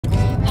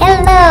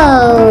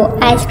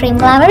ice cream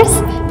lovers!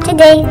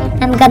 Today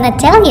I'm gonna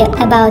tell you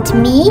about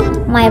me,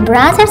 my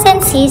brothers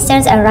and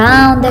sisters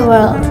around the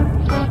world.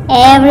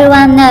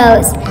 Everyone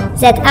knows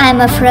that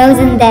I'm a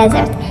frozen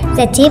dessert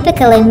that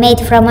typically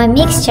made from a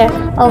mixture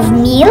of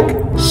milk,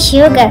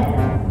 sugar,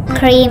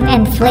 cream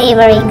and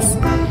flavorings.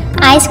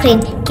 Ice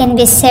cream can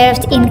be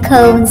served in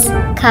cones,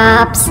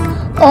 cups,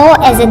 or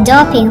as a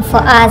topping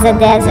for other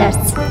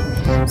desserts.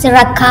 There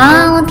are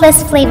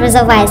countless flavors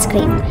of ice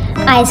cream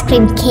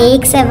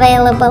cakes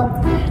available,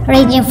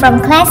 ranging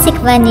from classic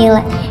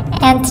vanilla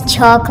and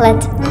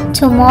chocolate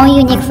to more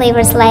unique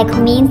flavors like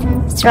mint,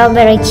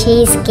 strawberry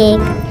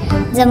cheesecake.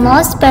 The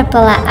most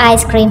popular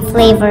ice cream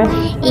flavor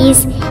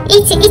is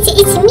it's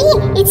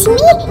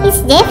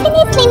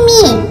definitely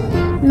me.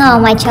 No,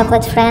 my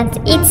chocolate friend,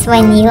 it's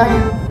vanilla.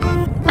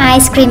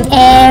 Ice cream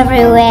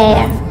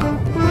everywhere.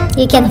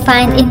 You can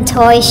find in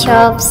toy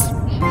shops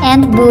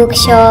and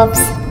bookshops.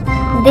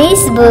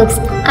 These books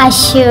are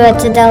sure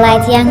to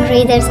delight young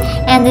readers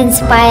and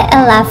inspire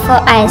a love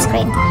for ice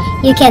cream.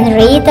 You can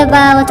read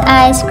about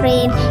ice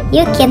cream,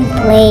 you can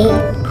play.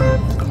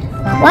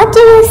 What do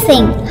you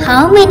think?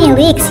 How many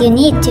licks you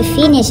need to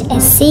finish a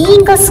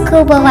single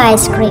scoop of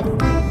ice cream?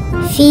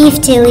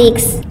 50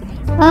 licks.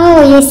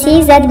 Oh, you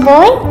see that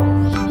boy?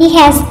 He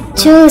has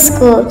 2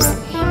 scoops.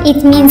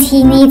 It means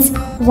he needs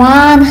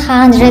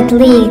 100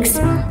 licks.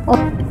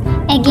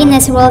 A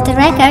Guinness World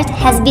Record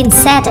has been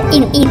set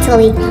in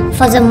Italy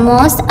for the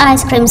most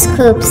ice cream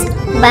scoops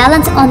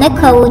balanced on a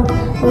cone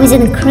with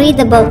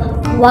incredible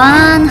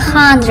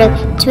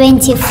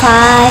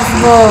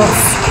 125 balls.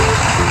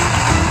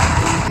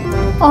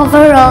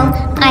 Overall,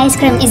 ice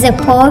cream is a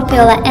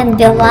popular and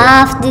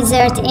beloved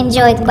dessert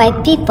enjoyed by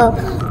people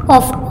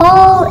of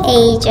all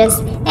ages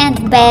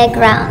and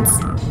backgrounds.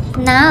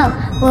 Now,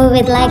 we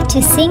would like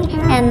to sing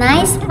a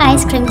nice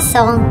ice cream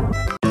song.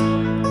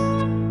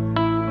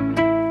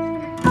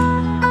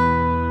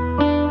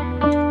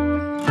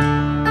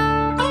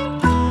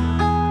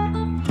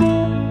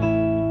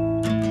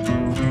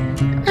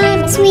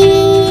 I'm a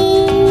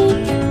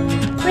sweet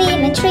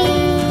creamy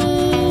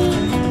tree,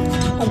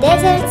 a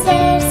desert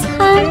serves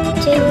hard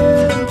to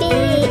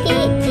beat,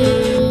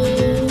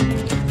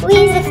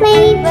 with a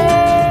flavor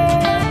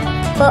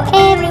for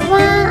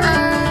everyone.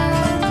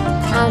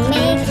 I'll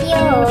make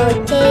your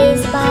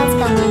taste buds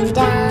come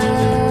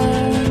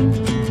undone.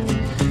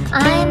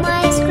 I'm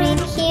ice cream,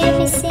 hear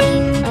me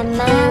sing a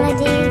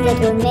melody that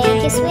will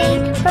make you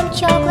swing from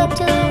chocolate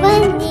to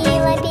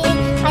vanilla bean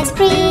ice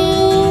cream.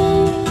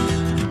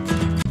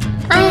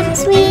 I'm a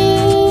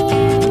sweet,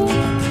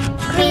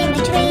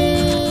 creamy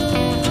tree,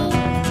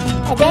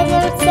 a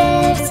desert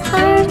serves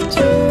hard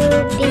to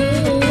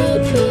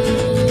beat,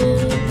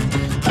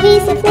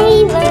 with a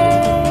flavor